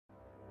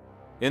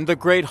In the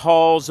great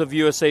halls of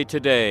USA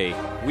Today,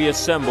 we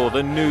assemble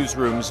the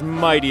newsroom's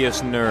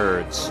mightiest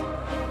nerds.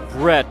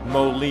 Brett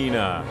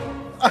Molina.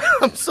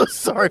 I'm so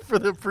sorry for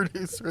the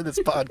producer of this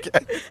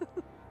podcast.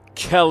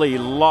 Kelly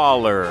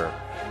Lawler.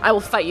 I will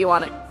fight you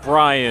on it.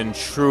 Brian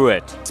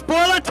Truitt.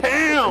 Spoiler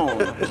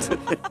town!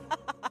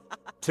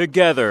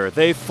 Together,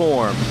 they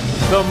form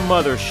the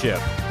Mothership.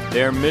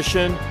 Their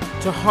mission?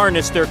 To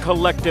harness their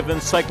collective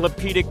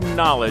encyclopedic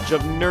knowledge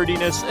of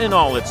nerdiness in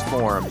all its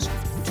forms.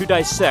 To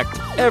dissect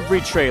every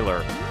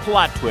trailer,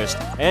 plot twist,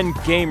 and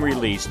game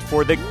released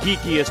for the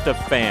geekiest of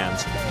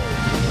fans.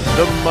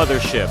 The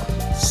Mothership,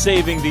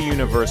 saving the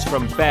universe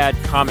from bad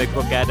comic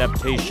book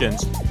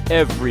adaptations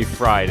every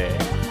Friday.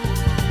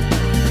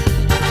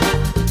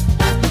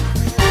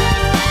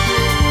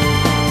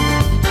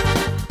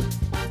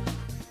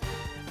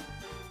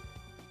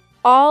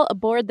 All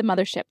aboard the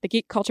Mothership, the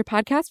geek culture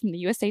podcast from the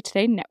USA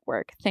Today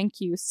Network.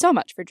 Thank you so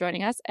much for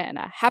joining us, and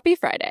happy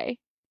Friday.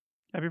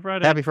 Happy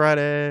Friday. Happy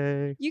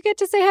Friday. You get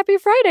to say happy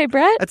Friday,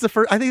 Brett. That's the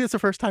first. I think that's the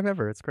first time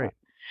ever. It's great.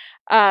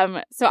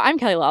 So I'm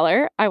Kelly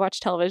Lawler. I watch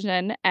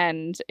television,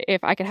 and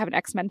if I could have an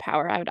X-Men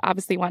power, I would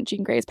obviously want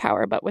Jean Grey's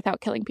power, but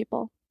without killing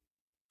people.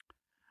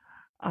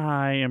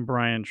 I am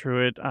Brian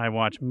Truitt. I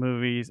watch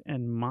movies,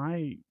 and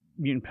my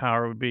mutant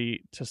power would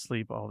be to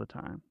sleep all the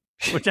time.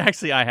 Which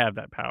actually, I have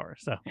that power.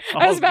 So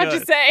I was about to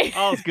say,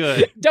 all's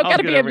good. Don't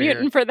gotta be a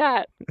mutant for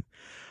that.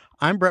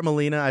 I'm Brett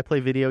Molina. I play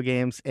video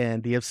games,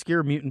 and the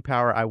obscure mutant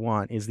power I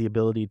want is the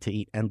ability to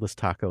eat endless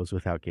tacos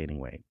without gaining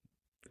weight.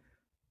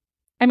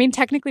 I mean,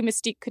 technically,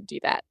 Mystique could do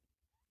that.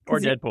 Or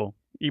Deadpool.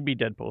 You'd be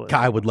Deadpool.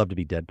 I would love to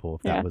be Deadpool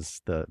if that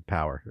was the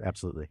power.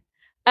 Absolutely.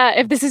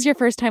 If this is your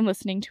first time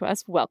listening to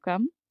us,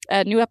 welcome.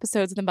 New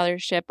episodes of The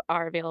Mothership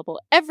are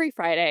available every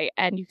Friday,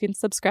 and you can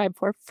subscribe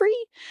for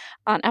free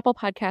on Apple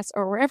Podcasts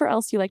or wherever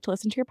else you like to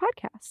listen to your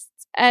podcasts.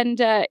 And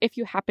if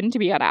you happen to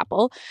be on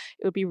Apple,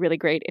 it would be really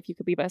great if you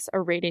could leave us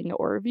a rating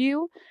or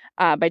review.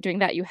 By doing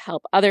that, you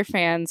help other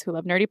fans who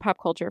love nerdy pop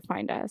culture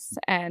find us.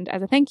 And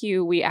as a thank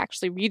you, we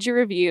actually read your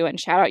review and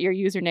shout out your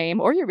username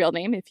or your real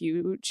name if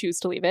you choose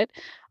to leave it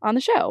on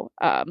the show.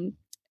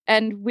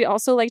 And we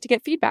also like to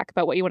get feedback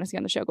about what you want to see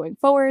on the show going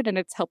forward, and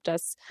it's helped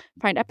us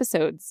find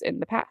episodes in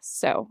the past.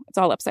 So it's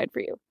all upside for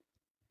you.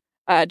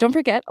 Don't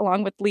forget,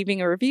 along with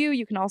leaving a review,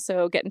 you can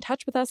also get in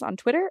touch with us on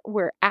Twitter.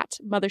 We're at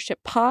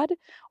MothershipPod,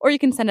 or you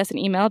can send us an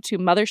email to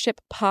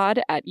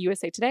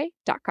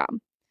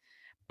mothershippod@usatoday.com.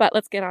 But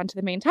let's get on to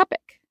the main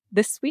topic.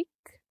 This week,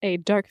 a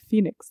dark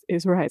phoenix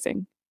is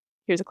rising.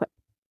 Here's a clip.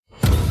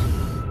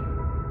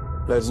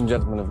 Ladies and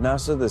gentlemen of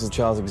NASA, this is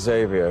Charles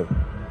Xavier.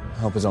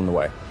 Help is on the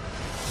way.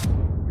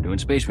 We're doing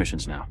space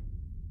missions now.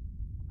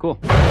 Cool.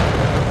 We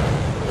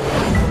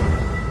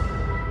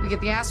get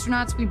the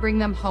astronauts, we bring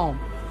them home.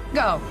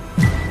 Go.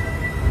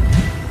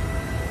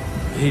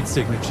 Heat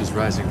signature's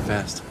rising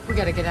fast. We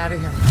gotta get out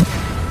of here.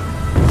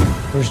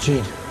 Where's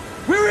Jean?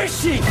 Where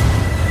is she?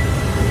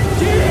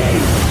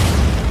 Jean!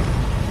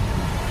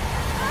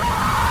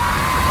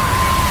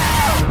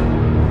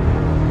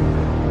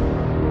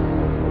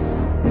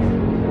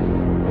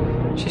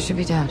 She should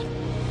be dead.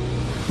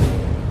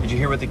 Did you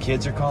hear what the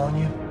kids are calling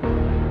you?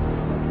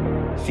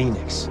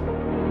 Phoenix.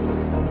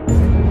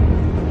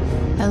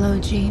 Hello,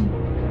 Jean.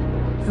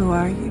 Who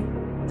are you?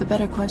 The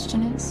better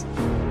question is,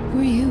 who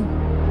are you?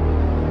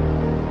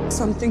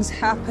 Something's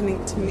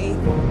happening to me.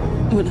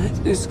 When I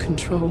lose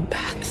control,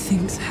 bad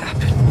things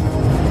happen.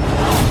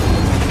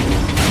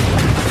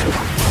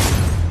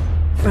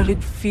 But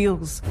it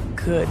feels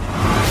good.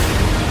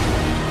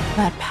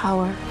 That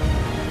power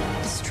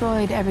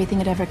destroyed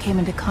everything it ever came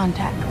into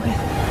contact with.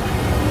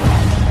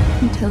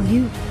 Until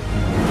you.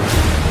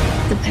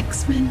 The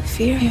X-Men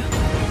fear you.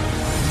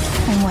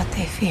 And what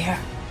they fear,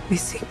 we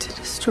seek to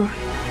destroy.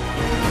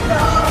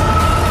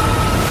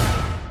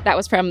 That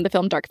was from the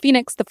film Dark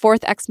Phoenix, the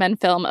fourth X-Men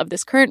film of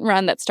this current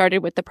run that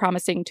started with the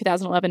promising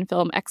 2011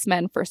 film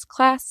X-Men First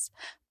Class,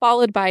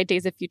 followed by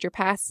Days of Future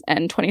Past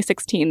and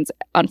 2016's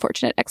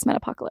unfortunate X-Men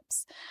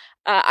Apocalypse.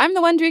 I'm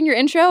the one doing your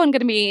intro and going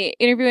to be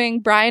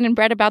interviewing Brian and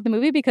Brett about the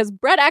movie because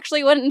Brett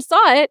actually went and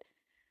saw it.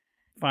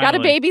 Finally.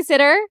 Got a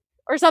babysitter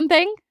or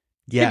something.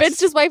 Yes. Convinced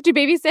his wife to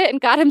babysit and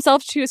got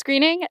himself to a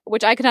screening,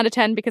 which I could not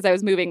attend because I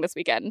was moving this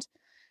weekend.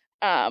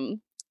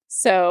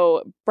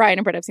 So Brian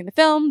and Brett have seen the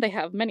film. They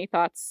have many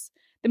thoughts.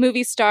 The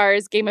movie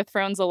stars Game of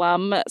Thrones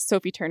alum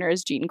Sophie Turner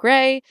as Jean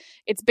Grey.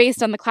 It's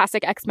based on the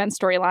classic X-Men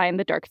storyline,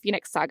 the Dark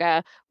Phoenix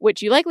saga,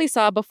 which you likely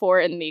saw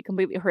before in the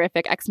completely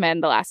horrific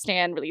X-Men The Last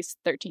Stand, released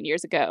 13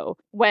 years ago,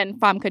 when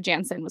Famke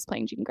Janssen was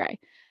playing Jean Grey.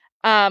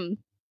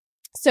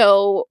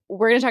 So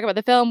we're going to talk about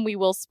the film. We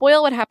will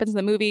spoil what happens in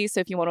the movie. So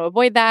if you want to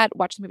avoid that,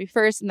 watch the movie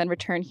first and then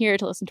return here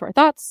to listen to our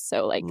thoughts.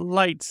 So like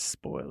light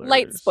spoilers.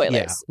 Light spoilers.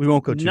 Yeah, we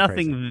won't go too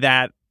Nothing crazy.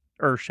 that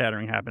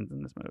earth-shattering happens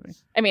in this movie.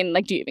 I mean,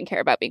 like, do you even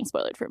care about being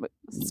spoiled for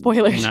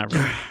spoilers? Not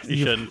really. You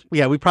shouldn't.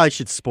 Yeah, we probably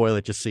should spoil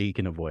it just so you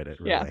can avoid it,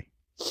 really. Yeah.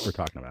 We're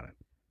talking about it.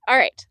 All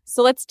right.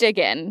 So let's dig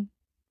in.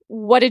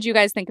 What did you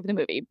guys think of the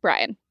movie,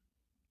 Brian?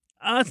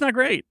 It's not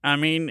great. I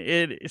mean,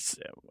 it's,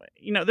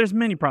 there's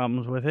many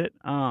problems with it.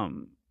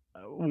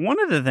 One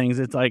of the things,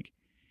 it's like,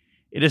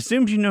 it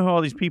assumes you know who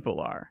all these people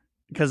are.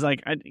 Because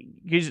like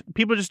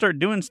people just start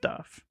doing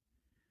stuff.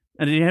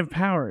 And they have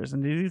powers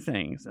and they do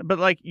things. But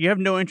like you have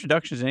no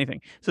introductions to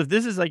anything. So if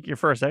this is like your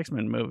first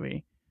X-Men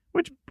movie,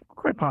 which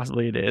quite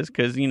possibly it is,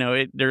 because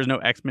there's no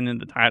X-Men in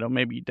the title.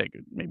 Maybe you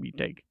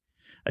take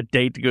a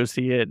date to go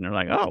see it, and they're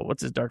like, "Oh,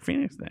 what's this Dark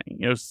Phoenix thing?"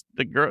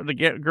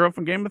 The girl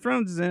from Game of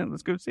Thrones is in it.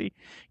 Let's go see.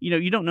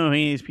 You don't know who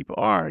any of these people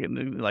are.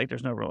 And like,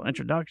 there's no real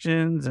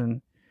introductions,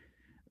 and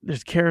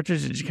there's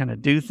characters that just kind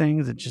of do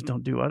things that just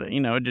don't do other.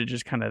 They're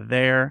just kind of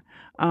there.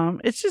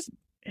 It's just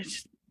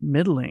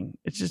middling.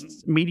 It's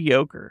just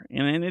mediocre,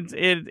 and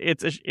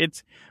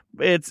it's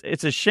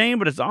a shame,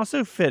 but it's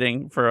also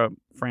fitting for a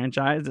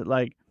franchise that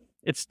like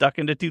it's stuck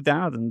into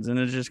 2000s, and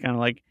it's just kind of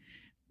like.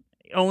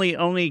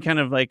 Only kind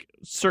of like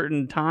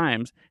certain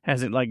times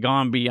has it like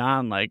gone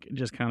beyond like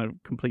just kind of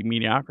complete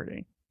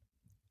mediocrity.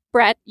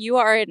 Brett, you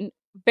are a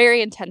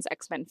very intense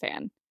X-Men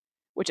fan,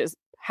 which is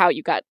how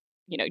you got,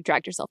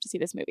 dragged yourself to see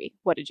this movie.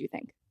 What did you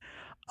think?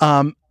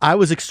 I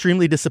was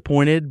extremely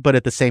disappointed, but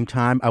at the same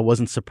time, I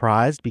wasn't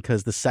surprised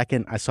because the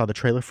second I saw the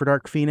trailer for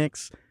Dark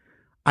Phoenix,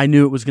 I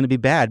knew it was going to be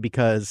bad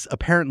because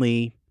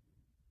apparently,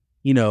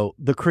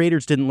 the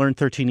creators didn't learn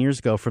 13 years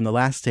ago from The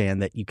Last Stand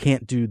that you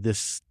can't do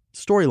this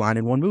storyline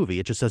in one movie.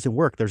 It just doesn't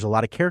work. There's a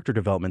lot of character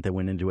development that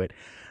went into it.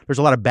 There's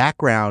a lot of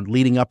background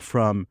leading up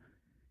from,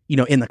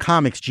 in the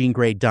comics, Jean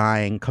Grey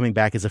dying, coming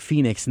back as a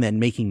Phoenix, and then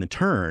making the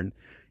turn.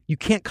 You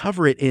can't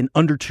cover it in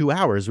under 2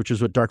 hours, which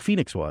is what Dark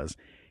Phoenix was.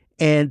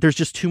 And there's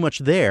just too much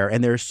there.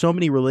 And there's so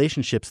many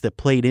relationships that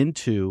played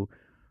into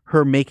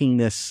her making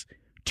this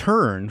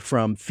turn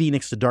from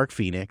Phoenix to Dark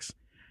Phoenix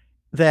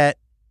that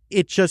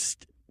it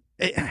just...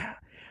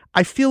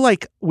 I feel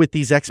like with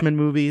these X-Men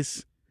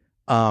movies...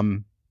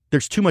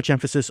 there's too much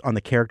emphasis on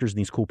the characters and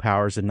these cool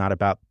powers and not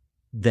about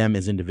them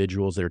as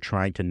individuals that are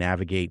trying to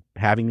navigate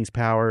having these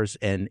powers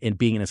and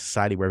being in a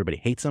society where everybody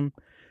hates them.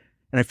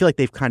 And I feel like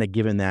they've kind of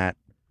given that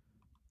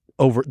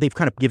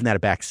a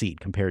back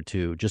seat compared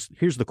to just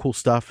here's the cool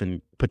stuff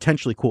and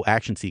potentially cool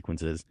action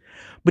sequences.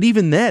 But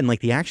even then, like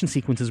the action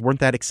sequences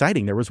weren't that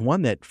exciting. There was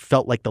one that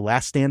felt like The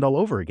Last Stand all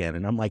over again.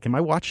 And I'm like, am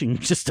I watching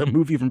just a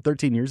movie from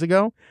 13 years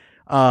ago?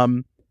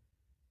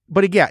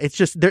 But yeah, it's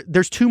just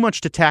there's too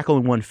much to tackle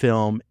in one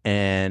film,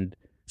 and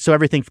so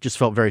everything just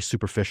felt very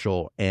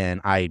superficial. And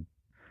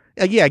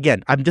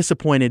again, I'm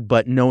disappointed,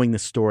 but knowing the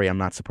story, I'm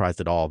not surprised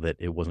at all that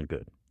it wasn't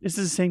good. This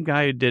is the same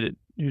guy who did it,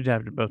 who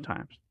adapted it both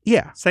times.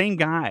 Yeah, same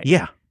guy.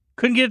 Yeah,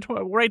 couldn't get it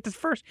right this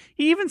first.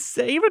 He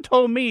even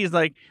told me, he's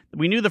like,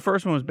 we knew the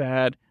first one was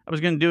bad. I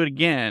was going to do it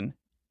again.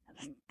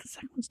 The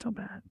second one's still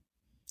bad.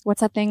 What's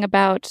that thing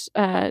about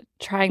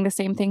trying the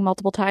same thing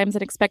multiple times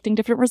and expecting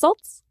different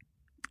results?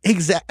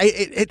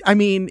 Exactly. I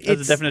mean,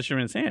 that's the definition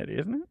of insanity,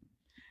 isn't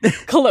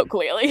it?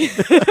 Colloquially.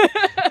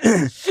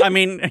 I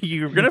mean,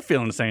 you're gonna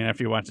feel insane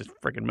after you watch this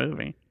freaking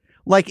movie.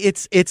 Like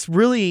it's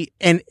really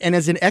and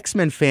as an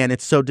X-Men fan,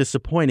 it's so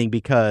disappointing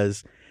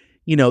because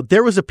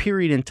there was a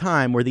period in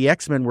time where the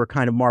X-Men were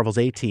kind of Marvel's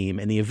A team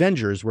and the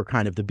Avengers were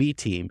kind of the B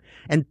team.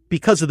 And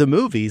because of the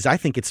movies, I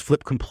think it's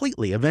flipped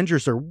completely.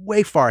 Avengers are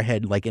way far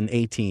ahead, like an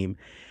A team,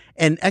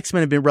 and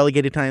X-Men have been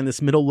relegated to kind of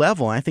this middle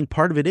level. And I think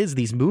part of it is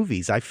these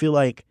movies. I feel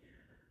like.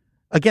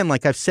 Again,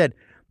 like I've said,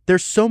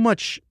 there's so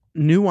much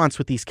nuance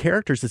with these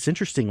characters that's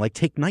interesting. Like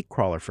take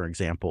Nightcrawler, for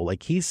example.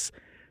 Like he's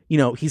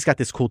got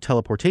this cool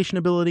teleportation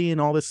ability and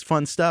all this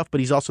fun stuff,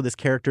 but he's also this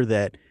character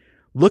that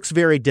looks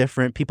very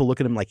different. People look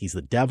at him like he's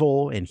the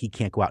devil and he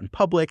can't go out in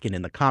public. And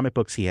in the comic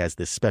books, he has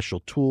this special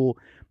tool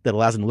that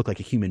allows him to look like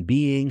a human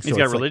being. So he's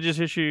got religious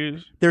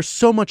issues. There's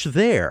so much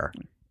there.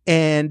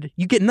 And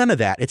you get none of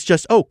that. It's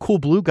just, oh, cool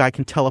blue guy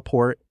can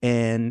teleport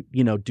and,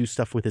 do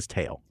stuff with his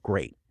tail.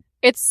 Great.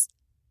 It's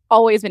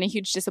always been a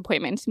huge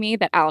disappointment to me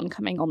that Alan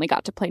Cumming only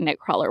got to play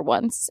Nightcrawler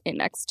once in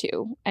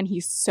X2, and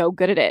he's so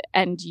good at it,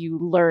 and you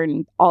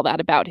learn all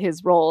that about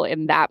his role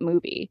in that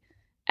movie,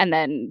 and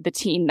then the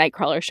teen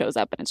Nightcrawler shows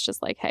up and it's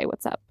just like, hey,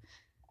 what's up?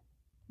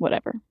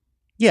 Whatever.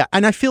 Yeah,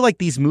 and I feel like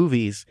these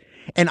movies,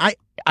 and I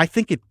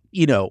think it,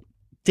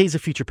 Days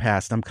of Future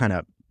Past, I'm kind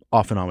of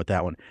off and on with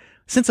that one.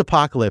 Since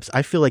Apocalypse,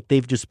 I feel like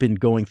they've just been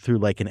going through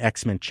like an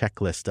X-Men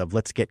checklist of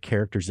let's get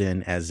characters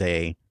in as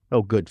a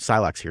oh, good,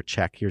 Psylocke's here,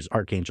 check. Here's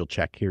Archangel,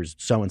 check. Here's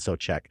so-and-so,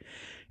 check.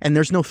 And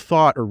there's no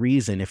thought or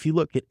reason. If you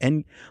look at,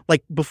 and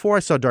like before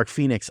I saw Dark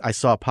Phoenix, I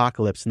saw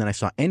Apocalypse, and then I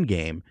saw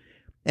Endgame.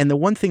 And the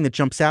one thing that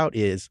jumps out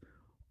is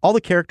all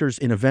the characters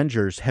in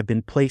Avengers have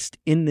been placed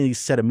in these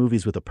set of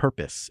movies with a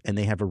purpose, and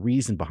they have a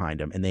reason behind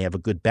them, and they have a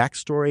good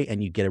backstory,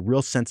 and you get a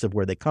real sense of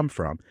where they come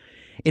from.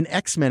 In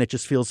X-Men, it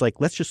just feels like,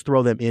 let's just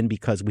throw them in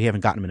because we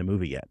haven't gotten them in a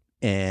movie yet,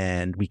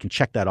 and we can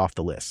check that off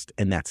the list,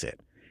 and that's it.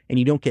 And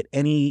you don't get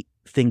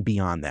anything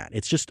beyond that.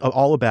 It's just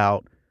all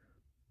about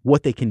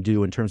what they can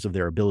do in terms of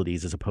their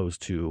abilities as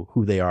opposed to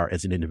who they are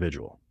as an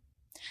individual.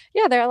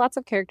 Yeah, there are lots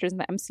of characters in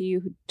the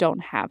MCU who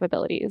don't have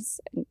abilities.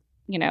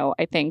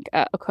 I think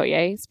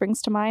Okoye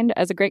springs to mind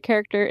as a great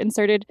character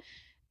inserted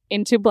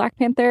into Black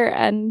Panther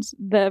and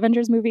the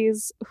Avengers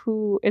movies,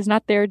 who is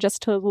not there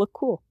just to look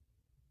cool.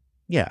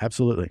 Yeah,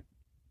 absolutely.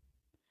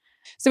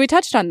 So we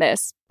touched on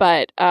this,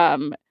 but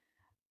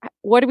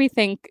what do we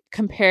think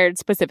compared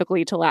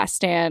specifically to Last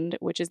Stand,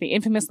 which is the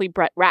infamously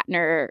Brett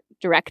Ratner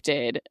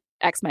directed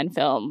X-Men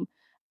film,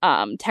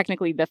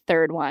 technically the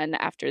third one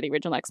after the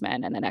original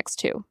X-Men and then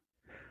X2?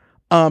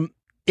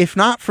 If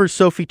not for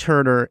Sophie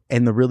Turner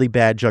and the really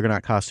bad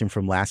Juggernaut costume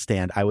from Last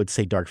Stand, I would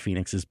say Dark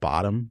Phoenix is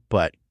bottom.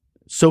 But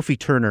Sophie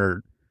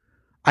Turner,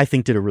 I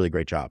think, did a really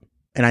great job.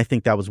 And I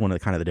think that was one of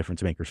the kind of the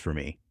difference makers for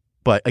me.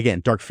 But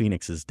again, Dark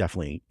Phoenix is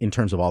definitely, in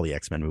terms of all the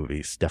X-Men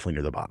movies, definitely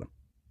near the bottom.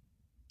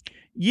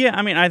 Yeah,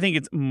 I mean, I think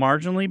it's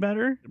marginally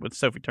better with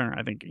Sophie Turner.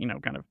 I think,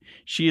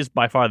 she is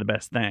by far the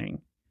best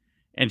thing.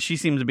 And she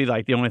seems to be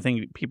like the only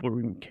thing people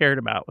even cared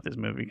about with this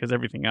movie, because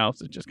everything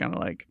else is just kind of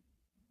like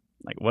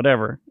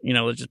whatever,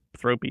 let's just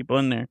throw people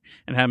in there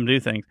and have them do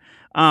things.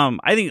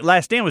 I think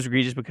Last Stand was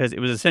egregious because it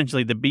was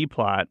essentially the B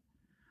plot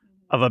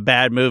of a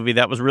bad movie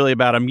that was really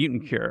about a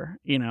mutant cure,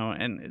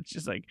 and it's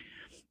just like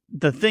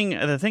the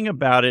thing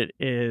about it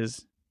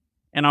is,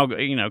 and I'll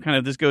kind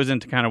of this goes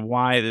into kind of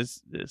why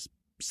this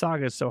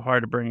saga is so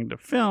hard to bring to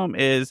film,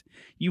 is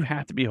you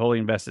have to be wholly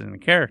invested in the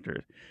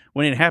characters.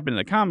 When it happened in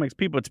the comics,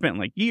 people had spent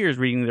like years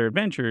reading their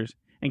adventures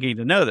and getting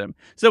to know them.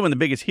 So when the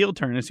biggest heel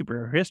turn in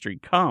superhero history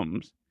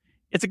comes,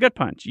 it's a gut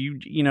punch.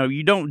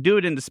 You don't do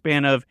it in the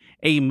span of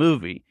a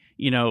movie.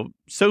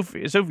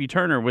 Sophie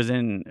Turner was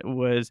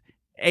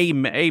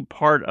a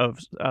part of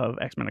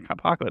X-Men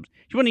Apocalypse.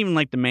 She wasn't even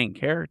like the main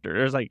character.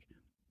 There's like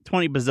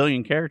 20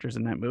 bazillion characters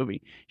in that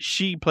movie.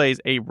 She plays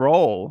a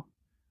role,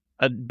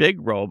 a big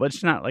role, but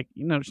it's not like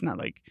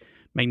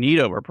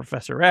Magneto or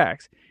Professor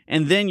X.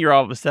 And then you're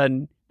all of a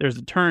sudden there's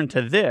a turn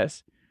to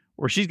this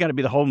where she's got to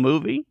be the whole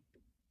movie.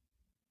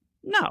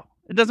 No,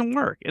 it doesn't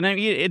work. And I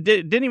mean, it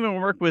didn't even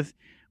work with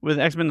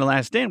X-Men: The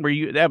Last Stand,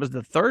 where that was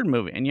the third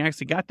movie, and you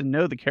actually got to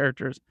know the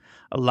characters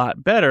a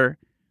lot better.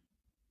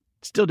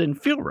 Still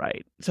didn't feel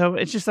right. So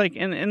it's just like,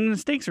 and the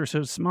stakes are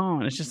so small,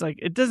 and it's just like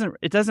it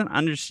doesn't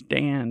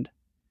understand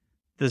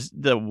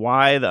the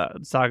why the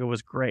saga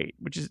was great,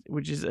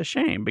 which is a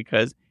shame,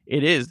 because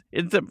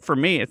for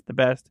me it's the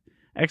best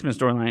X-Men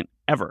storyline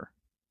ever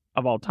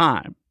of all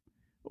time,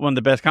 one of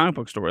the best comic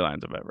book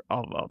storylines of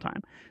all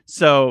time.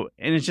 So,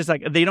 and it's just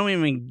like they don't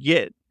even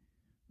get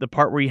the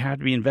part where you have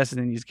to be invested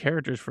in these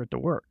characters for it to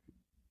work,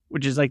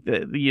 which is like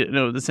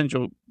the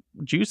essential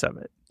juice of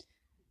it.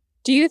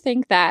 Do you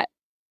think that,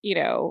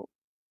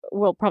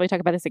 we'll probably talk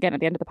about this again at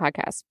the end of the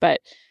podcast,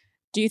 but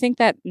do you think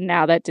that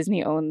now that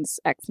Disney owns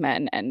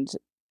X-Men and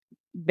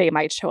they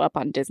might show up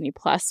on Disney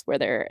Plus, where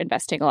they're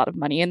investing a lot of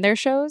money in their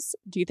shows,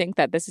 do you think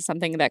that this is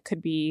something that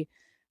could be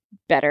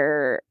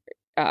better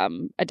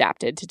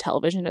adapted to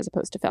television as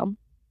opposed to film?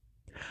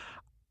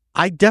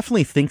 I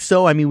definitely think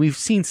so. I mean, we've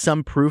seen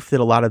some proof that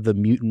a lot of the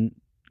mutant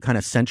kind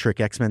of centric,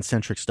 X-Men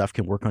centric stuff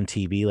can work on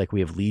TV. Like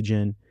we have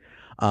Legion.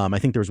 I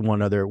think there's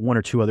one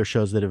or two other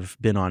shows that have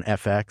been on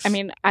FX. I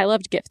mean, I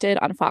loved Gifted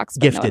on Fox,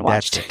 but no one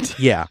watched it.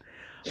 Yeah.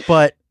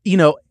 But,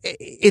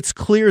 it's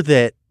clear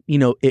that,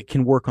 it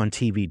can work on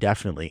TV,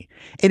 definitely.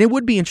 And it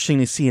would be interesting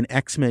to see an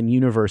X-Men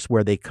universe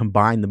where they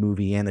combine the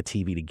movie and the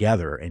TV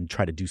together and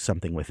try to do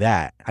something with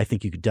that. I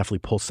think you could definitely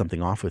pull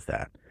something off with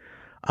that.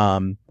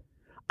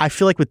 I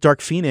feel like with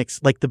Dark Phoenix,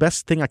 like the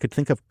best thing I could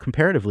think of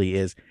comparatively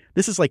is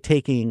this is like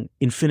taking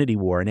Infinity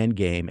War and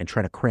Endgame and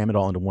trying to cram it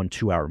all into one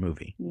 2-hour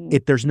movie.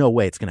 There's no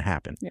way it's going to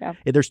happen. Yeah.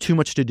 There's too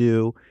much to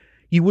do.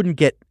 You wouldn't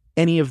get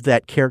any of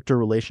that character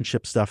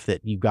relationship stuff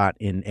that you got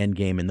in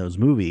Endgame in those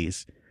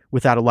movies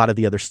without a lot of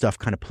the other stuff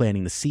kind of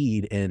planting the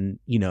seed, and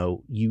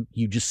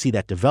you just see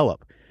that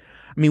develop.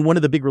 I mean, one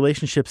of the big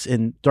relationships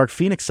in Dark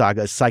Phoenix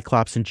saga is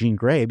Cyclops and Jean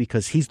Grey,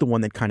 because he's the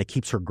one that kind of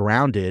keeps her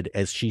grounded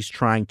as she's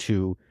trying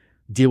to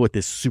deal with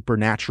this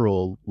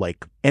supernatural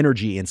like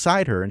energy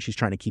inside her, and she's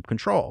trying to keep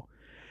control.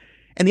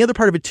 And the other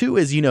part of it too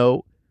is,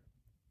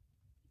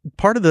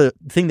 part of the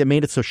thing that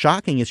made it so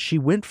shocking is she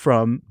went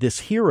from this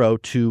hero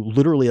to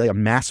literally like a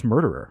mass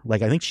murderer.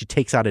 Like I think she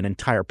takes out an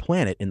entire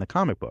planet in the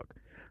comic book.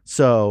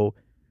 So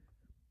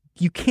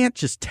you can't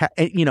just,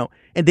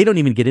 and they don't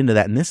even get into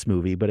that in this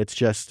movie, but it's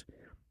just,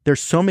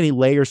 there's so many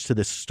layers to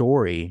this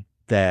story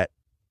that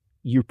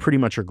you pretty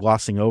much are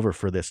glossing over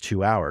for this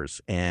 2 hours.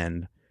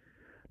 And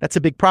that's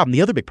a big problem.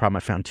 The other big problem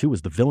I found too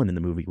was the villain in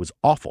the movie was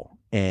awful.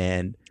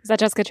 And is that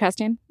Jessica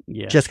Chastain?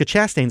 Yeah. Jessica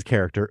Chastain's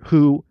character,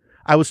 who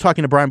I was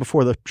talking to Brian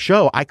before the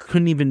show, I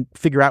couldn't even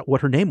figure out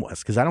what her name was,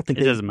 because I don't think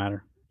it doesn't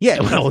matter. Yeah,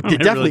 well, it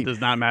definitely really does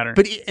not matter.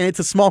 But and it's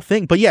a small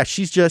thing. But yeah,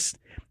 she's just,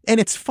 and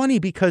it's funny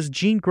because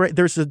Jean Grey.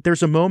 There's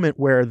a moment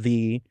where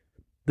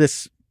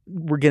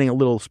we're getting a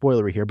little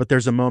spoilery here, but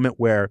there's a moment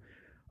where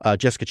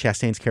Jessica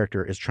Chastain's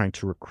character is trying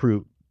to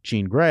recruit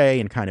Jean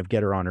Grey and kind of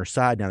get her on her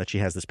side now that she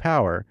has this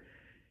power.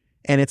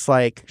 And it's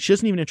like, she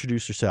doesn't even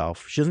introduce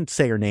herself. She doesn't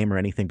say her name or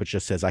anything, but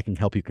just says, I can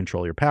help you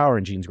control your power.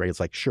 And Jean Grey is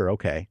like, sure,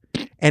 okay.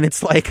 And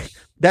it's like,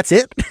 that's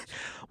it.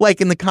 Like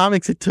in the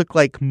comics, it took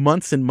like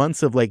months and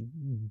months of like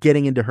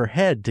getting into her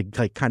head to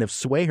like kind of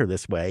sway her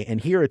this way. And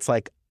here it's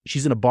like,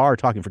 she's in a bar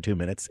talking for 2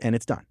 minutes and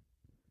it's done.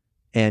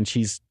 And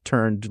she's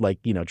turned like,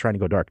 trying to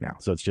go dark now.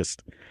 So it's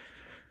just,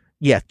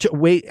 yeah,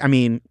 wait. I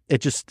mean,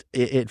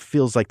 it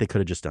feels like they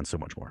could have just done so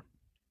much more.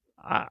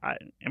 I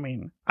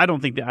mean, I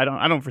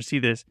don't foresee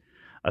this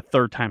a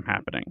third time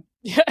happening.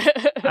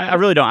 I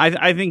really don't.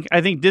 I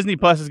think Disney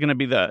Plus is going to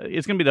be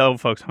the old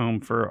folks' home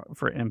for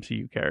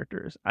MCU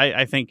characters.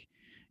 I think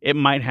it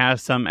might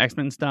have some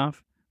X-Men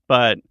stuff,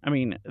 but I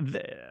mean,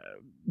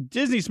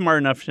 Disney's smart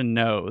enough to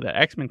know that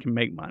X-Men can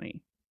make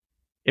money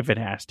if it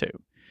has to.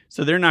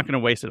 So they're not going to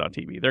waste it on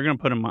TV. They're going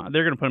to put them on.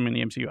 They're going to put them in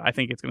the MCU. I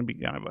think it's going to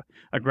be kind of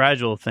a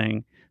gradual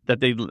thing that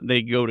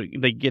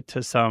they get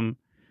to some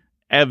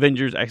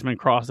Avengers X-Men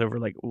crossover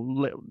like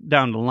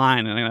down the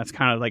line, and that's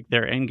kind of like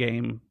their end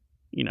game.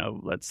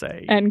 Let's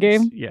say end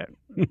game. Yeah.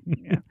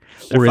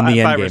 We're in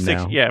the end game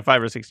now. Yeah,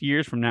 5 or 6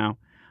 years from now.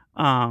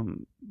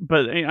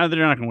 But they're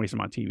not going to waste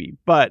them on TV.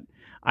 But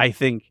I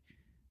think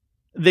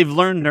they've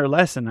learned their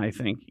lesson. I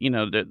think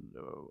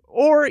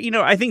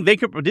I think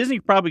Disney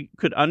probably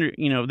could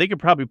they could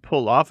probably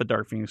pull off a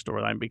Dark Phoenix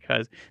storyline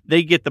because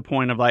they get the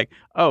point of like,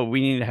 oh,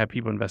 we need to have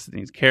people invested in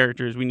these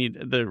characters. We need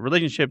the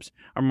relationships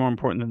are more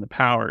important than the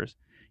powers.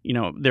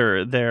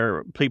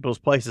 Their people's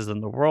places in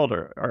the world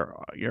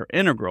are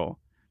integral.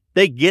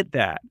 They get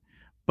that,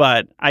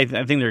 but I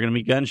think they're going to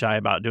be gun shy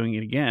about doing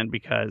it again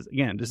because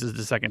again, this is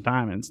the second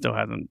time and it still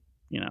hasn't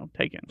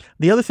taken.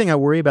 The other thing I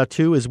worry about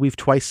too is we've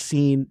twice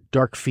seen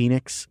Dark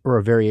Phoenix or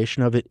a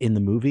variation of it in the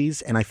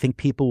movies, and I think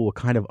people will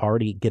kind of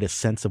already get a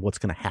sense of what's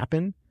going to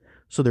happen,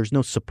 so there's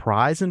no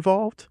surprise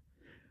involved.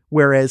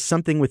 Whereas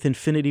something with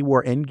Infinity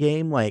War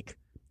Endgame, like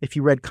if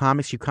you read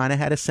comics, you kind of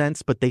had a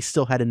sense, but they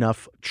still had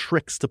enough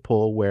tricks to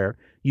pull where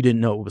you didn't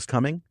know it was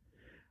coming.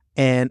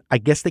 And I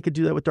guess they could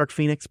do that with Dark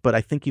Phoenix, but I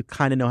think you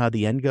kind of know how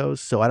the end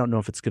goes, so I don't know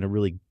if it's going to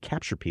really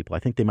capture people. I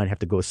think they might have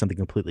to go with something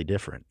completely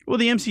different. Well,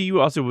 the MCU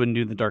also wouldn't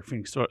do the Dark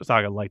Phoenix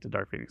saga like the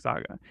Dark Phoenix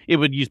saga. It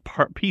would use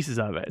pieces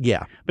of it.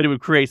 Yeah. But it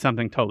would create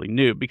something totally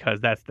new because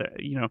that's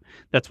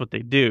that's what they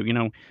do.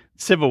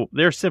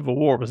 Their Civil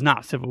War was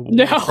not Civil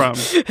War from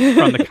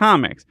the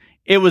comics.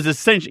 It was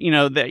essentially,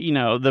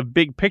 the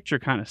big picture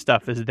kind of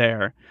stuff is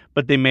there,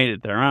 but they made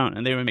it their own,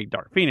 and they would make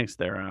Dark Phoenix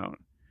their own.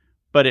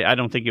 But I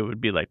don't think it would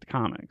be like the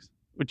comics,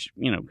 which,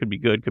 could be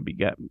good, could be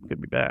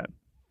bad.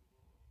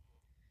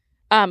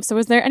 So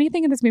was there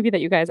anything in this movie that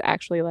you guys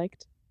actually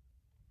liked?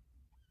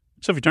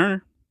 Sophie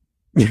Turner.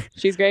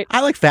 She's great.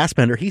 I like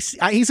Fassbender. He's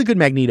a good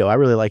Magneto. I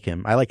really like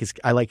him. I like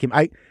him.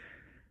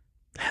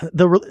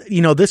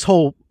 This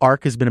whole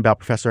arc has been about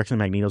Professor X and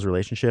Magneto's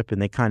relationship,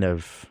 and it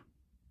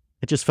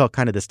just felt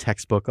kind of this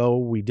textbook, oh,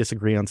 we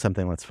disagree on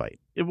something, let's fight.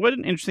 What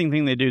an interesting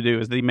thing they do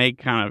is they make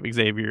kind of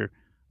Xavier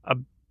a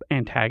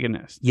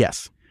antagonist.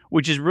 Yes.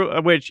 Which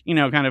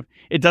kind of,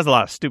 it does a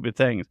lot of stupid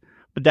things,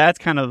 but that's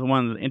kind of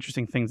one of the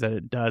interesting things that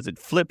it does. It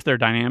flips their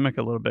dynamic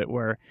a little bit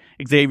where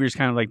Xavier's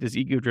kind of like this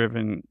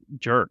ego-driven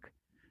jerk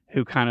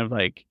who kind of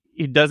like,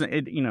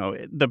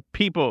 the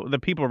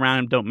people around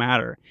him don't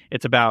matter.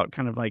 It's about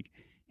kind of like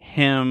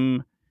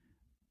his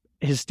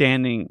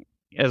standing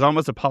as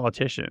almost a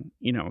politician,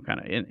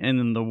 kind of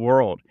in the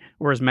world.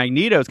 Whereas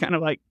Magneto's kind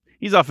of like,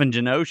 he's off in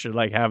Genosha,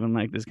 like having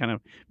like this kind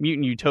of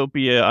mutant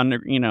utopia under,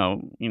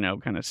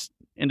 kind of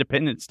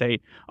independent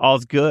state.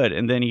 All's good,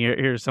 and then he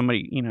hears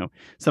somebody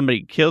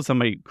kill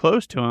somebody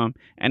close to him,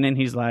 and then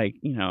he's like,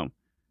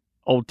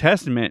 Old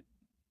Testament,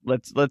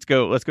 let's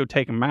go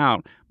take him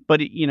out. But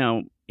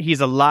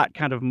he's a lot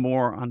kind of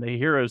more on the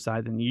hero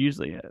side than he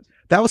usually is.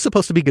 That was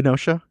supposed to be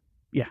Genosha?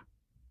 Yeah.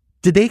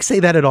 Did they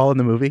say that at all in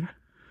the movie?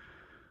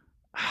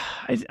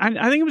 I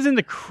think it was in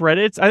the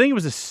credits. I think it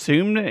was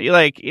assumed,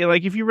 like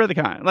if you read the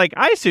comment, like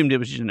I assumed it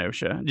was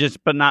Genosha,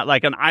 but not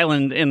like an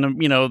island in the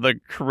the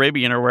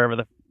Caribbean or wherever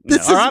or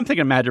I'm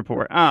thinking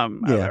Madripoor.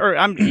 Or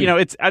I'm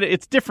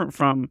it's different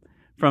from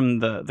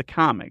the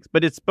comics,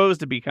 but it's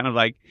supposed to be kind of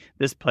like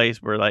this place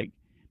where like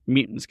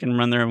mutants can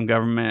run their own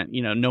government.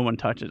 No one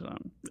touches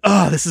them.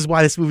 Oh, this is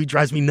why this movie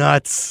drives me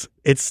nuts.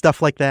 It's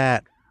stuff like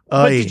that.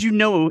 But did you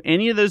know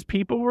any of those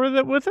people were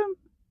with him?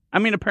 I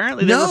mean,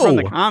 apparently they were from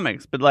the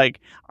comics, but like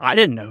I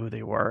didn't know who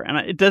they were, and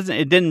it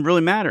didn't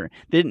really matter.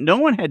 No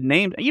one had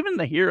names. Even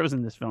the heroes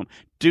in this film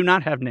do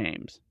not have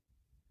names.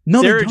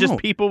 No, they're just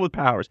people with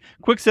powers.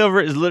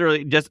 Quicksilver is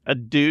literally just a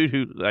dude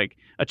who like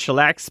a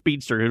chillax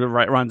speedster who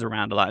runs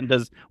around a lot and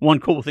does one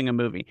cool thing in a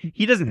movie.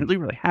 He doesn't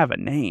really have a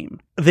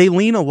name. They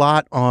lean a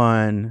lot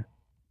on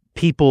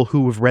people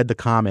who have read the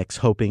comics,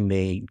 hoping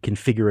they can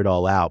figure it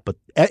all out. But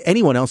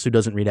anyone else who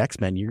doesn't read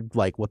X-Men, you're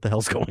like, what the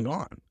hell's going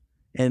on?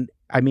 And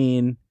I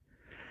mean.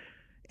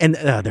 And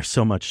there's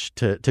so much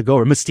to go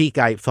over. Mystique,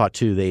 I thought,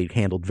 too, they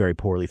handled very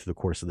poorly through the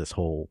course of this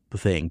whole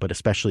thing. But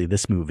especially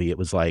this movie, it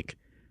was like,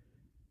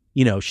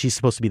 she's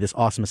supposed to be this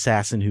awesome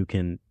assassin who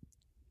can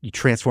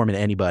transform into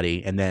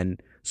anybody. And then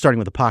starting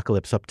with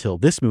Apocalypse up till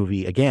this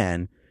movie,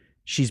 again,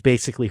 she's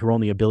basically, her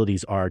only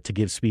abilities are to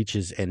give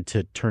speeches and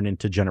to turn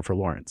into Jennifer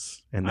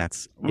Lawrence. And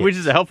that's which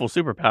is a helpful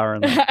superpower.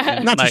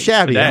 Not too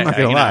shabby, I'm not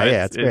going to lie.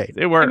 Yeah, it's great.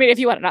 It works. I mean, if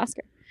you want an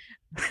Oscar.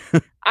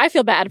 I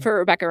feel bad for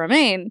Rebecca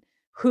Romijn,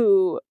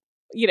 who...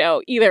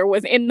 either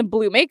was in the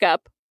blue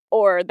makeup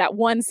or that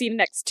one scene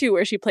next to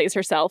where she plays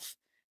herself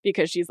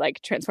because she's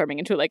like transforming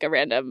into like a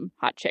random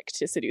hot chick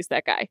to seduce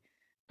that guy.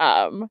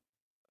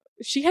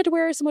 she had to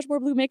wear so much more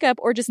blue makeup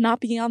or just not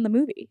be on the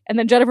movie. And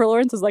then Jennifer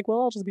Lawrence was like,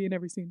 well, I'll just be in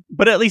every scene.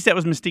 But at least that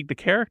was Mystique the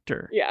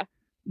character. Yeah.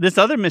 This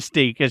other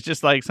Mystique is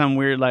just like some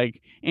weird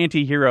like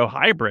anti-hero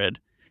hybrid,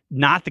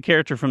 not the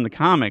character from the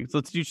comics.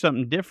 Let's do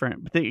something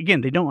different. But they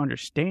don't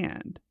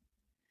understand.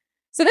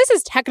 So this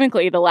is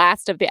technically the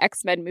last of the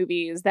X-Men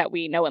movies that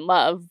we know and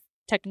love.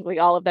 Technically,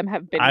 all of them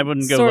have been. I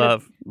wouldn't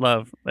go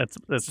love. That's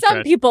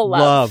some people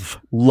love.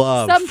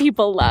 Some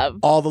people love.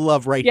 All the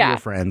love right here,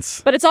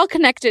 friends. But it's all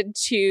connected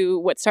to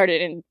what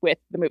started with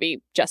the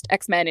movie Just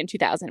X-Men in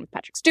 2000 with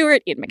Patrick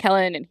Stewart, Ian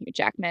McKellen, and Hugh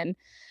Jackman.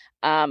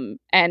 And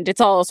it's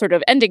all sort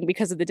of ending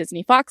because of the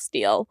Disney Fox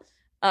deal.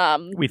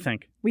 We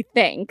think.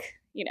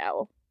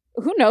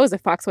 Who knows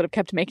if Fox would have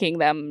kept making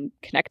them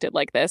connected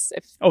like this?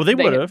 They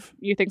would have.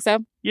 You think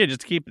so? Yeah,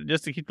 just to keep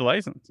the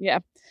license. Yeah.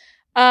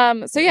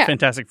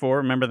 Fantastic Four,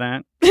 remember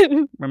that?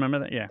 Remember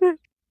that? Yeah.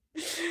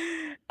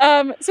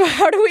 So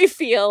how do we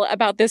feel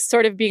about this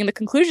sort of being the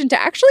conclusion to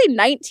actually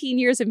 19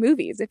 years of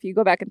movies, if you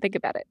go back and think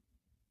about it?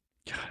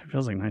 God, it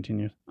feels like 19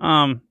 years.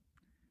 I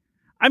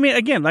mean,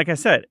 again, like I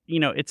said,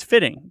 it's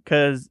fitting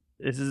because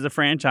this is a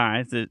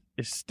franchise that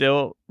is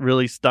still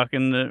really stuck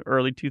in the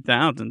early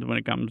 2000s when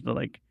it comes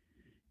to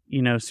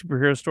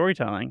superhero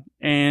storytelling.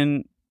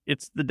 And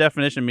it's the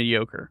definition of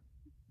mediocre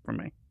for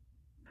me.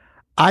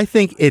 I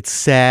think it's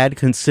sad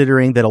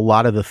considering that a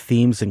lot of the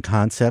themes and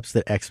concepts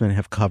that X-Men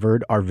have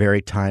covered are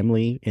very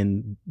timely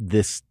in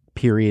this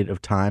period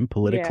of time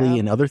politically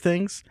and other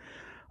things.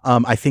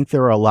 I think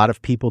there are a lot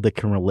of people that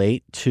can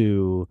relate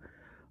to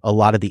a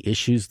lot of the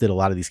issues that a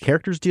lot of these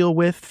characters deal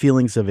with,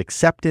 feelings of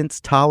acceptance,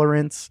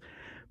 tolerance,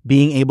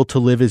 being able to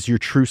live as your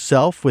true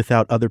self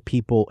without other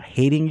people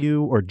hating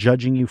you or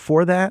judging you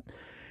for that.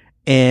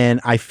 And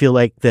I feel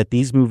like that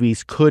these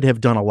movies could have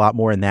done a lot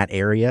more in that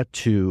area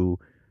to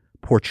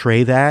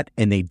portray that,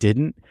 and they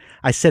didn't.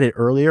 I said it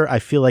earlier, I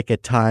feel like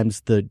at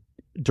times the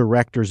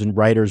directors and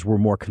writers were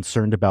more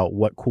concerned about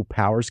what cool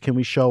powers can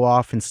we show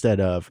off instead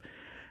of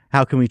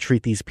how can we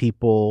treat these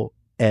people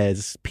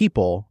as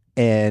people,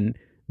 and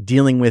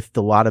dealing with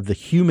a lot of the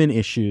human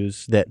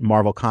issues that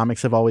Marvel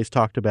Comics have always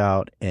talked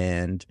about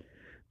and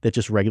that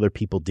just regular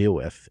people deal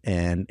with.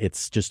 And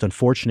it's just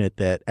unfortunate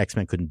that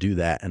X-Men couldn't do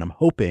that, and I'm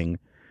hoping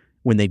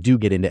when they do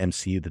get into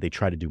MCU that they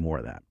try to do more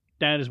of that.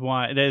 That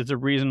is the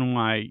reason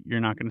why you're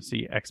not going to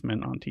see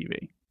X-Men on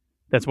TV.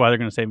 That's why they're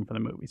going to save them for the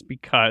movies,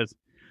 because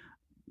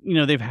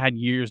they've had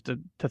years to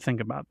think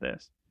about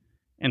this,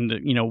 and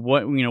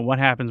what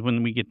happens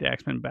when we get the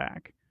X-Men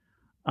back.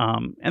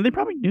 And they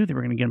probably knew they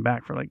were going to get them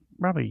back for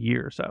probably a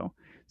year or so.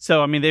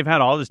 So I mean, they've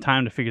had all this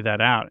time to figure that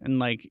out, and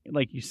like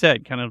you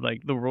said, kind of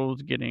like the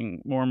world's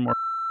getting more and more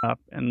up,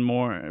 and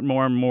more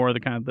and more the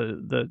kind of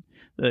the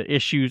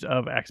issues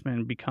of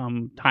X-Men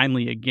become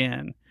timely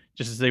again,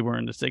 just as they were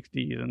in the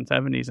 60s and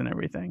 70s and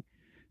everything.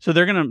 So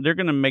they're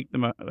gonna make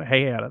them a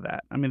hay out of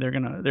that. I mean, they're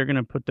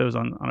gonna put those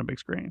on a big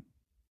screen.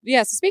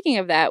 Yeah. So speaking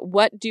of that,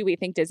 what do we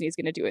think Disney's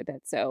going to do with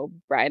it? So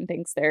Brian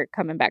thinks they're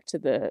coming back to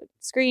the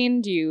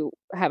screen. Do you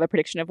have a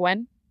prediction of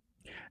when?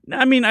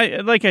 I mean,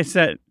 like I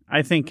said,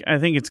 I think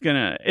it's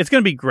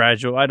gonna be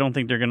gradual. I don't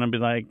think they're gonna be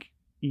like,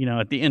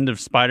 at the end of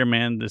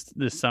Spider-Man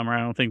this summer. I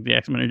don't think the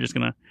X-Men are just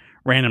gonna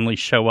randomly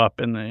show up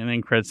in an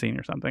end credit scene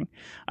or something.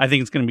 I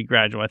think it's gonna be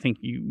gradual. I think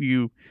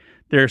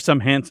there are some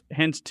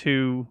hints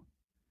to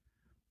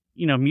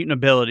mutant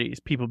abilities,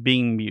 people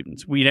being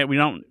mutants. We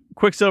don't.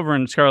 Quicksilver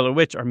and Scarlet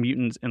Witch are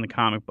mutants in the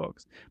comic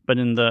books, but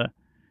in the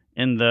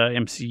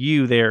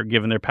MCU they are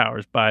given their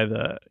powers by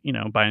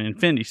by an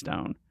Infinity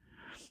Stone.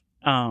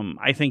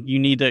 I think you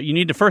need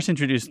to first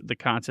introduce the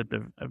concept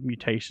of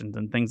mutations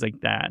and things like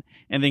that,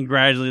 and then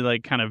gradually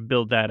kind of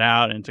build that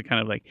out into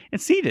kind of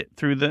and seed it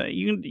through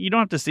you don't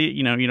have to see it,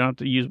 you don't have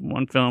to use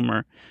one film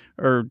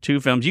or two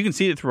films. You can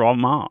see it through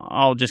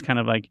all just kind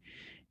of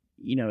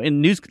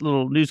in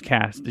little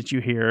newscasts that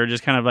you hear, or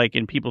just kind of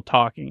in people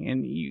talking,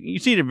 and you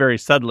see it very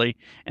subtly,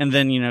 and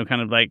then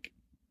kind of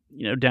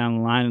down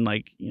the line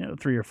in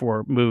 3 or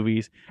 4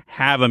 movies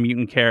have a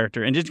mutant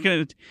character, and just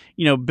kind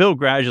of build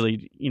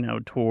gradually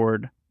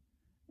toward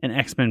an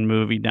X-Men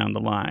movie down the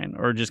line,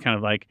 or just kind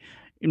of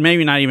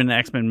maybe not even an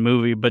X-Men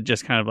movie, but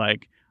just kind of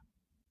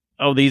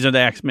oh, these are the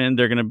X-Men,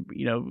 they're gonna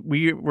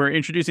we're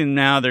introducing them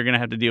now, they're gonna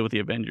have to deal with the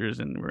Avengers,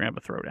 and we're gonna have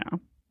a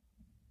throwdown.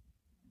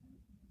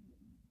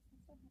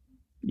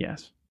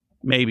 Yes,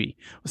 maybe.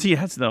 Well, see,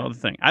 that's the other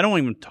thing. I don't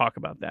even talk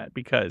about that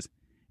because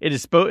it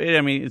is.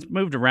 It's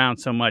moved around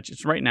so much.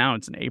 It's right now.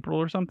 It's in April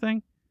or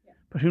something,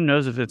 but who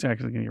knows if it's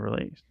actually going to get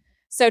released?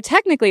 So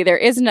technically, there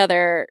is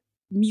another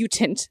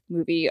mutant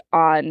movie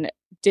on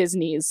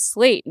Disney's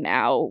slate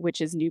now,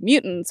 which is New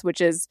Mutants, which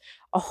is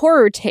a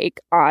horror take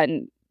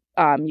on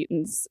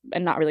mutants,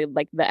 and not really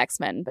like the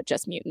X-Men, but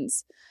just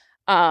mutants.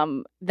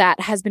 That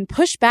has been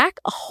pushed back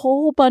a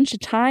whole bunch of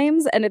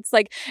times, and it's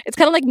kind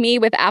of like me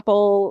with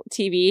Apple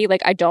TV.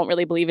 I don't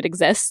really believe it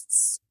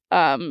exists.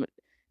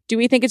 Do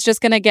we think it's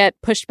just going to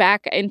get pushed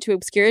back into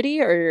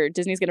obscurity, or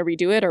Disney's going to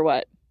redo it, or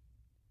what?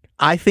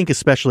 I think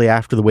especially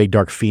after the way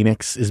Dark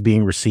Phoenix is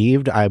being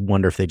received, I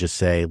wonder if they just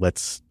say,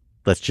 let's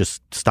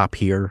just stop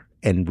here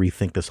and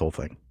rethink this whole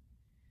thing.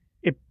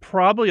 It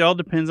probably all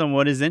depends on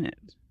what is in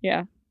it.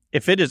 Yeah.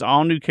 If it is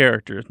all new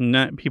characters,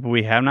 people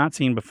we have not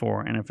seen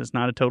before, and if it's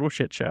not a total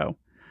shit show,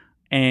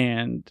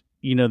 and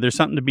there's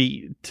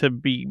something to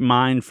be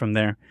mined from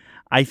there,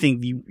 I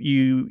think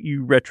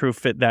you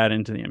retrofit that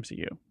into the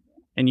MCU,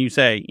 and you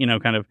say,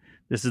 kind of,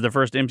 this is the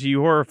first MCU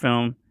horror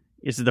film.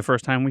 This is the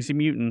first time we see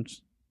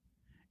mutants,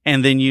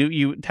 and then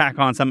you tack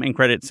on some end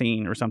credit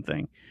scene or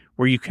something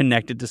where you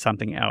connect it to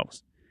something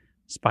else.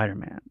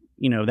 Spider-Man.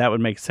 That would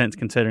make sense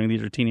considering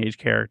these are teenage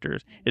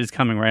characters. It is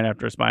coming right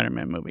after a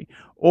Spider-Man movie.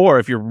 Or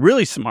if you're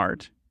really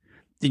smart,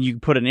 then you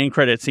put an end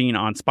credit scene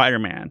on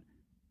Spider-Man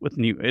with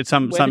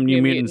some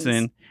new mutants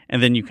in,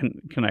 and then you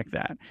can connect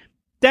that.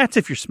 That's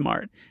if you're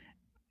smart.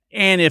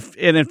 And if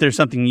there's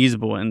something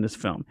usable in this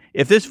film.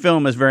 If this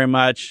film is very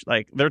much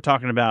like they're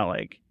talking about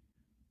like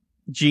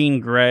Jean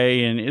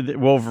Grey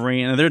and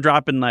Wolverine, and they're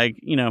dropping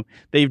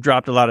they've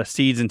dropped a lot of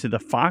seeds into the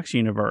Fox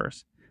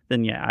universe,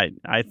 then yeah,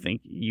 I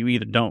think you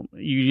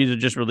either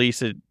just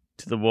release it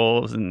to the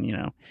wolves and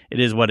it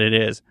is what it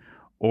is,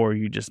 or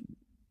you just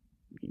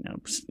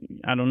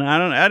I don't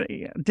know.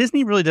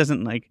 Disney really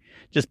doesn't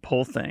just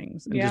pull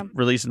things and just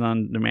release it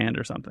on demand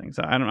or something.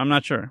 So I'm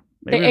not sure.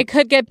 Maybe it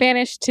could get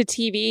banished to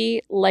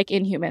TV like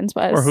Inhumans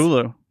was, or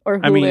Hulu. Or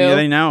Hulu. I mean,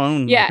 they now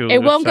own Hulu,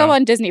 it won't go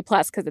on Disney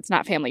Plus because it's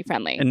not family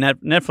friendly. And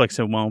Netflix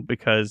it won't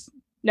because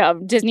no,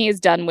 Disney is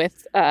done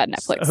with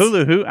Netflix.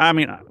 Hulu, I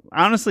mean,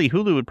 honestly,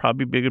 Hulu would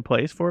probably be a good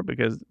place for it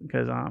because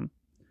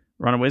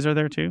Runaways are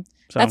there too.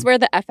 So that's where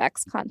the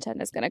FX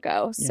content is going to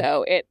go. Yeah.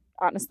 So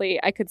honestly,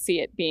 I could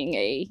see it being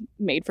a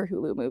made for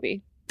Hulu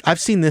movie. I've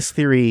seen this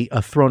theory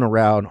thrown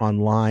around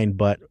online,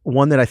 but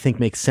one that I think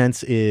makes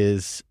sense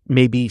is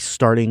maybe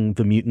starting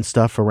the mutant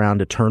stuff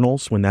around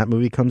Eternals when that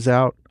movie comes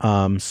out.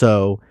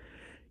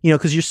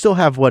 Because you still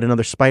have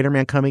another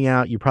Spider-Man coming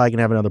out. You're probably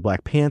gonna have another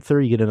Black Panther.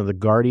 You get another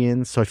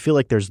Guardians. So I feel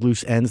like there's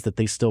loose ends that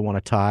they still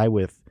want to tie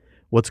with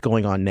what's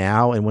going on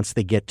now. And once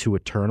they get to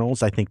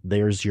Eternals, I think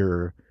there's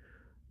your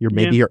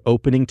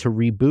opening to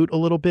reboot a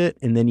little bit,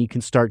 and then you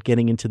can start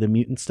getting into the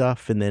mutant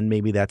stuff, and then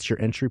maybe that's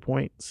your entry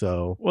point.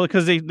 So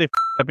because they f***ed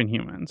up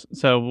Inhumans.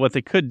 So what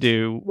they could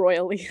do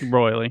royally,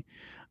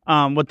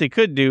 what they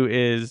could do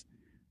is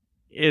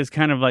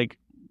kind of like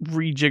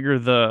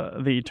rejigger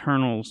the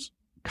Eternals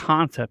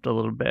concept a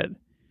little bit,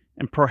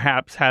 and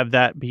perhaps have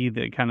that be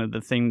the kind of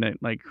the thing that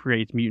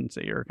creates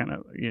mutancy, or kind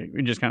of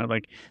just kind of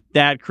like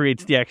that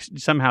creates the X.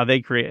 Somehow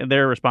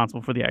they're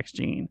responsible for the X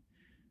gene,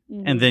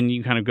 and then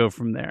you kind of go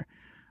from there.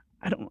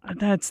 It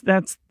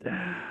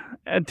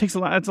takes a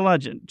lot. It's a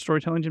lot of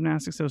storytelling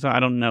gymnastics. So I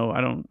don't know.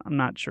 I'm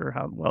not sure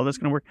how well that's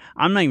going to work.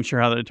 I'm not even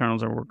sure how the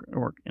Eternals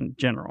work in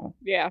general.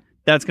 Yeah,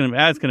 that's going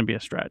to be a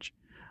stretch.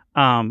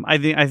 I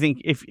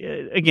think if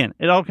again,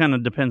 it all kind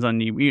of depends on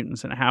New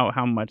Mutants and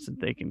how much that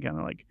they can kind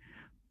of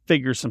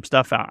figure some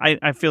stuff out.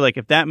 I feel like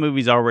if that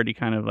movie's already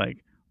kind of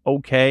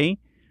okay,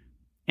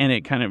 and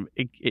it kind of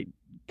it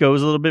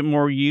goes a little bit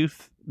more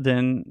youth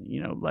than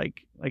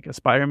like a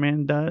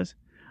Spider-Man does.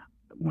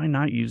 Why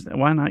not use that?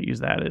 Why not use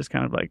that as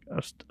kind of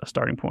a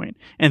starting point,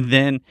 and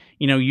then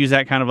use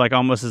that kind of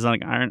almost as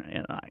Iron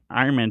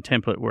Man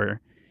template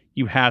where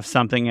you have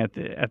something at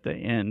the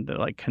end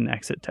that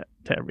connects it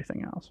to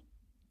everything else.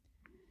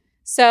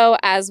 So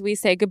as we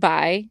say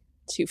goodbye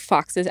to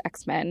Fox's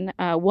X-Men,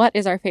 what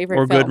is our favorite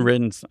or film? Good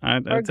Riddance?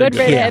 Or Good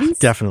Riddance? Yeah,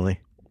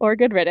 definitely. Or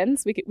Good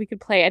Riddance. We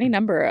could play any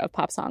number of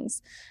pop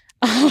songs.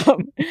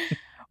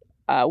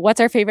 What's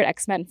our favorite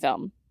X-Men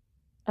film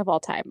of all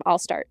time? I'll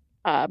start.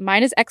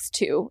 Mine is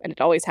X2, and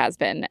it always has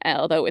been,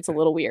 although it's a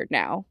little weird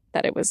now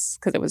that it was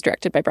because it was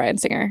directed by Bryan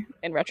Singer.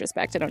 In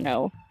retrospect, I don't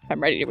know if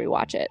I'm ready to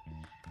rewatch it,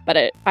 but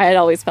I had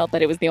always felt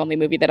that it was the only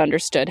movie that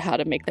understood how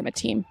to make them a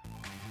team.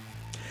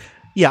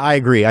 Yeah, I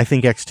agree. I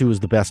think X2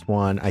 is the best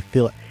one. I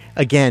feel,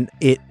 again,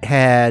 it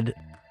had,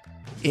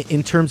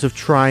 in terms of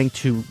trying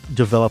to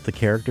develop the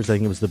characters, I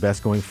think it was the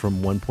best going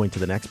from one point to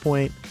the next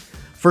point.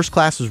 First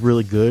Class was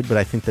really good, but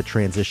I think the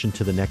transition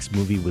to the next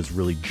movie was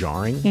really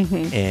jarring.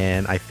 Mm-hmm.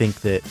 And I think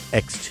that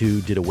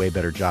X2 did a way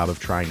better job of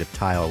trying to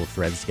tie all the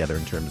threads together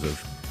in terms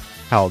of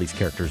how all these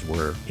characters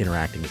were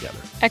interacting together.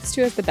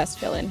 X2 is the best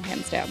villain,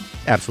 hands down.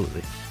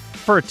 Absolutely.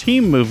 For a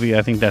team movie,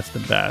 I think that's the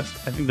best.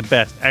 I think the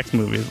best X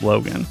movie is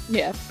Logan.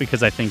 Yeah.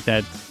 Because I think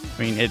that,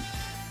 it's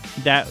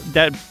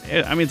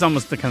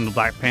almost the kind of the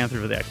Black Panther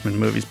of the X-Men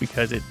movies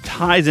because it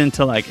ties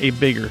into a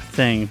bigger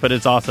thing, but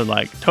it's also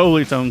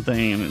totally its own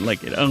thing, and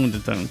it owns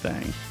its own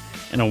thing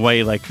in a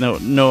way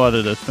no other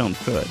of those films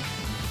could.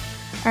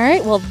 All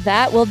right, well,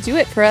 that will do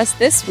it for us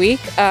this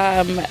week.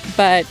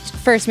 But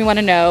first, we want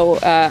to know,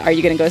 are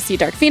you going to go see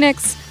Dark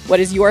Phoenix? What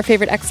is your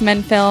favorite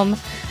X-Men film?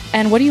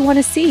 And what do you want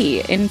to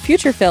see in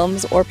future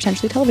films or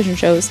potentially television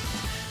shows?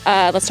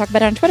 Let's talk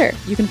about it on Twitter.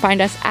 You can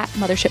find us at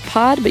Mothership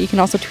Pod, but you can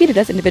also tweet at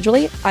us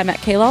individually. I'm at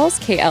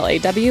Klawls,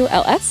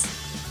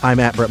 KLAWLS.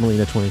 I'm at Brett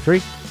Molina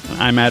 23.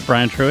 I'm at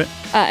Brian Truitt.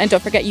 And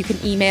don't forget, you can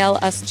email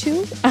us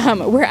too.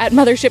 We're at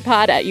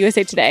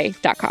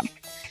mothershippod@usatoday.com.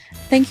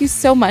 Thank you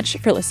so much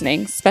for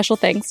listening. Special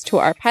thanks to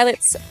our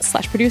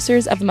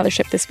pilots/producers of the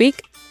Mothership this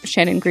week,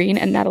 Shannon Green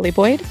and Natalie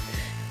Boyd.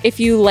 If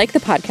you like the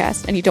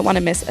podcast and you don't want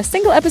to miss a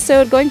single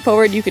episode going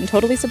forward, you can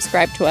totally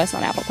subscribe to us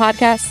on Apple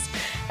Podcasts.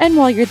 And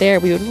while you're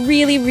there, we would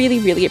really, really,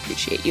 really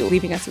appreciate you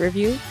leaving us a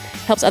review.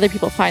 Helps other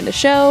people find the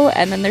show,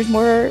 and then there's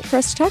more for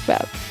us to talk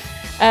about.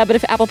 But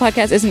if Apple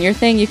Podcasts isn't your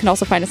thing, you can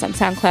also find us on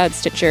SoundCloud,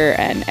 Stitcher,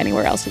 and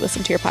anywhere else you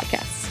listen to your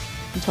podcasts.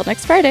 Until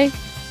next Friday,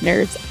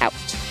 nerds out.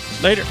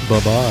 Later.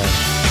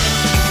 Bye-bye.